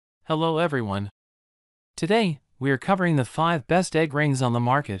Hello everyone. Today, we are covering the 5 best egg rings on the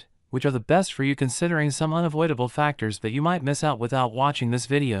market, which are the best for you considering some unavoidable factors that you might miss out without watching this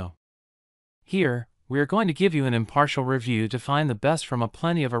video. Here, we are going to give you an impartial review to find the best from a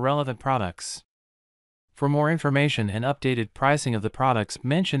plenty of irrelevant products. For more information and updated pricing of the products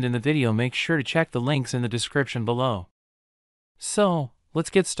mentioned in the video, make sure to check the links in the description below. So, let's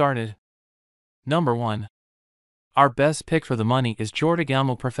get started. Number 1. Our best pick for the money is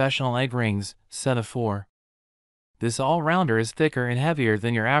Jordigamo Professional Egg Rings, set of 4. This all-rounder is thicker and heavier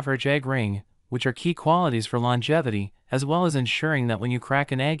than your average egg ring, which are key qualities for longevity, as well as ensuring that when you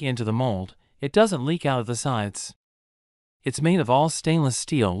crack an egg into the mold, it doesn't leak out of the sides. It's made of all stainless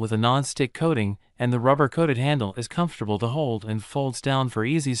steel with a non-stick coating, and the rubber-coated handle is comfortable to hold and folds down for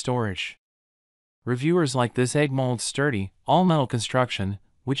easy storage. Reviewers like this egg mold's sturdy, all-metal construction,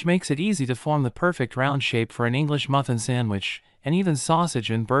 which makes it easy to form the perfect round shape for an English muffin sandwich, and even sausage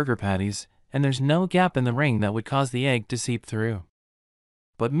and burger patties, and there's no gap in the ring that would cause the egg to seep through.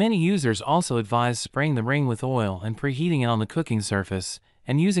 But many users also advise spraying the ring with oil and preheating it on the cooking surface,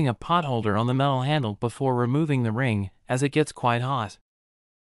 and using a pot holder on the metal handle before removing the ring, as it gets quite hot.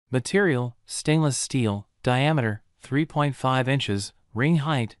 Material: stainless steel, diameter 3.5 inches, ring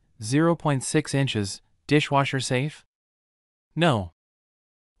height 0.6 inches, dishwasher safe? No.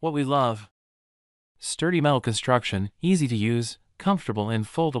 What we love: sturdy metal construction, easy to use, comfortable and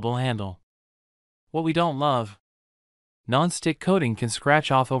foldable handle. What we don't love: non-stick coating can scratch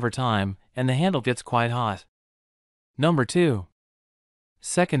off over time, and the handle gets quite hot. Number 2.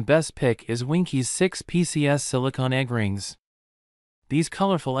 Second best pick is Winkeyes 6 PCS Silicone Egg Rings. These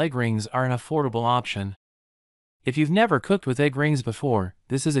colorful egg rings are an affordable option. If you've never cooked with egg rings before,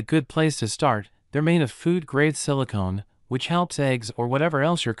 this is a good place to start. They're made of food-grade silicone, which helps eggs or whatever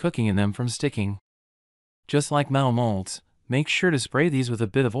else you're cooking in them from sticking. Just like metal molds, make sure to spray these with a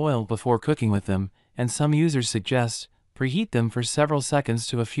bit of oil before cooking with them, and some users suggest preheat them for several seconds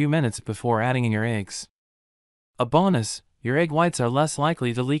to a few minutes before adding in your eggs. A bonus: your egg whites are less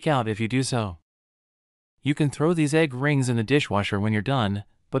likely to leak out if you do so. You can throw these egg rings in the dishwasher when you're done,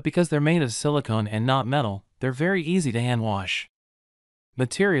 but because they're made of silicone and not metal, they're very easy to hand wash.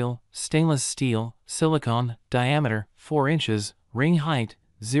 Material: stainless steel, silicone, diameter 4 inches, ring height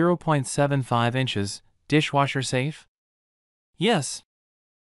 0.75 inches, dishwasher safe? Yes.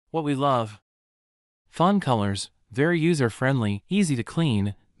 What we love: fun colors, very user-friendly, easy to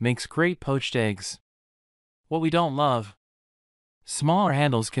clean, makes great poached eggs. What we don't love: smaller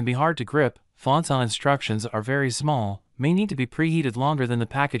handles can be hard to grip, fonts on instructions are very small, may need to be preheated longer than the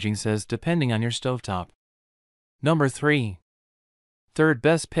packaging says depending on your stovetop. Number 3. Third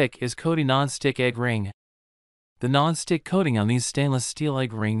best pick is Cody Non-Stick Egg Ring. The non-stick coating on these stainless steel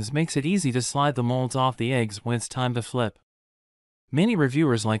egg rings makes it easy to slide the molds off the eggs when it's time to flip. Many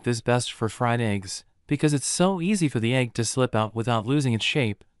reviewers like this best for fried eggs, because it's so easy for the egg to slip out without losing its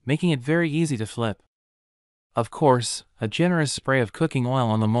shape, making it very easy to flip. Of course, a generous spray of cooking oil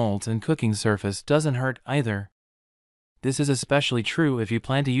on the molds and cooking surface doesn't hurt either. This is especially true if you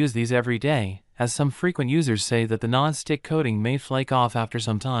plan to use these every day, as some frequent users say that the non-stick coating may flake off after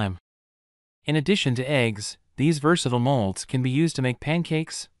some time. In addition to eggs, these versatile molds can be used to make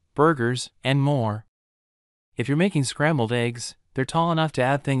pancakes, burgers, and more. If you're making scrambled eggs, they're tall enough to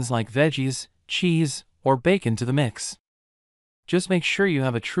add things like veggies, cheese, or bacon to the mix. Just make sure you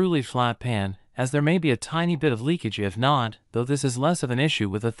have a truly flat pan, as there may be a tiny bit of leakage if not, though this is less of an issue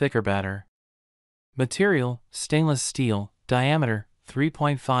with a thicker batter. Material: stainless steel, diameter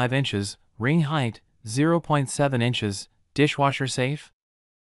 3.5 inches, ring height 0.7 inches, dishwasher safe?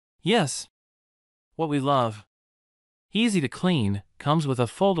 Yes. What we love: easy to clean, comes with a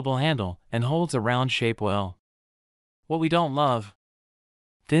foldable handle, and holds a round shape well. What we don't love: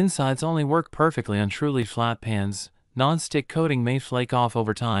 thin sides only work perfectly on truly flat pans, non-stick coating may flake off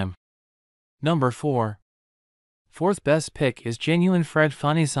over time. Number 4. Fourth best pick is Genuine Fred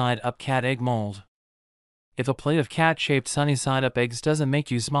Funny Side Up Cat Egg Mold. If a plate of cat-shaped sunny side-up eggs doesn't make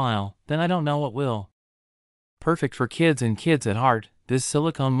you smile, then I don't know what will. Perfect for kids and kids at heart, this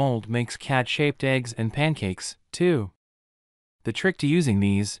silicone mold makes cat-shaped eggs and pancakes, too. The trick to using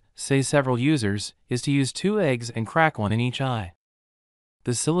these, say several users, is to use 2 eggs and crack one in each eye.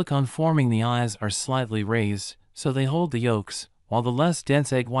 The silicone forming the eyes are slightly raised, so they hold the yolks, while the less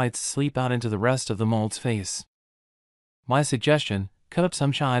dense egg whites sleep out into the rest of the mold's face. My suggestion: cut up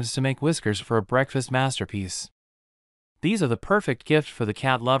some chives to make whiskers for a breakfast masterpiece. These are the perfect gift for the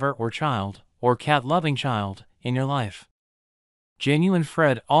cat lover or child, or cat-loving child, in your life. Genuine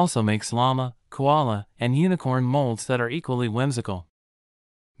Fred also makes llama, koala, and unicorn molds that are equally whimsical.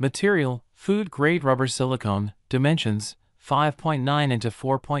 Material: food-grade rubber silicone, dimensions 5.9 into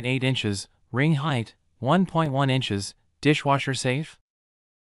 4.8 inches, ring height, 1.1 inches, dishwasher safe?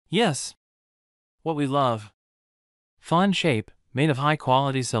 Yes. What we love. Fun shape, made of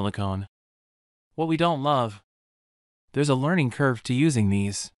high-quality silicone. What we don't love. There's a learning curve to using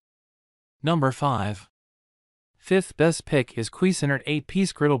these. Number 5. Fifth best pick is Cuisinart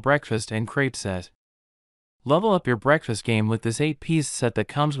 8-piece griddle breakfast and crepe set. Level up your breakfast game with this 8-piece set that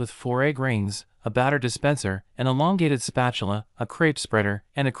comes with 4 egg rings, a batter dispenser, an elongated spatula, a crepe spreader,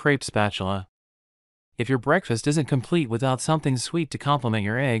 and a crepe spatula. If your breakfast isn't complete without something sweet to complement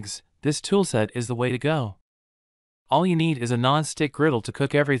your eggs, this toolset is the way to go. All you need is a non-stick griddle to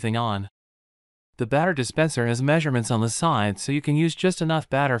cook everything on. The batter dispenser has measurements on the side so you can use just enough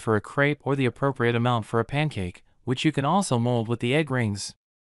batter for a crepe or the appropriate amount for a pancake, which you can also mold with the egg rings.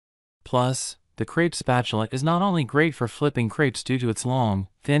 Plus, the crepe spatula is not only great for flipping crepes due to its long,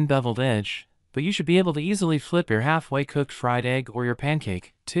 thin beveled edge, but you should be able to easily flip your halfway cooked fried egg or your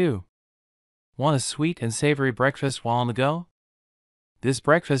pancake, too. Want a sweet and savory breakfast while on the go? This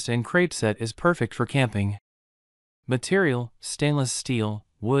breakfast and crepe set is perfect for camping. Material: stainless steel,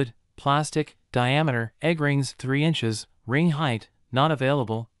 wood, plastic, diameter, egg rings 3 inches, ring height, not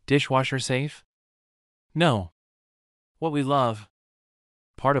available, dishwasher safe? No. What we love.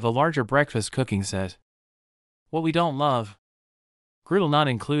 Part of a larger breakfast cooking set. What we don't love. Griddle not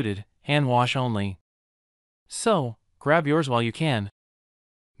included, hand wash only. So, grab yours while you can.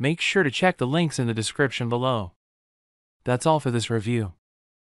 Make sure to check the links in the description below. That's all for this review.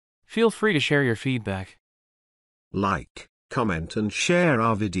 Feel free to share your feedback. Like, comment and share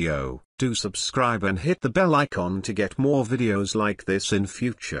our video. Do subscribe and hit the bell icon to get more videos like this in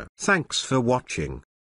future. Thanks for watching.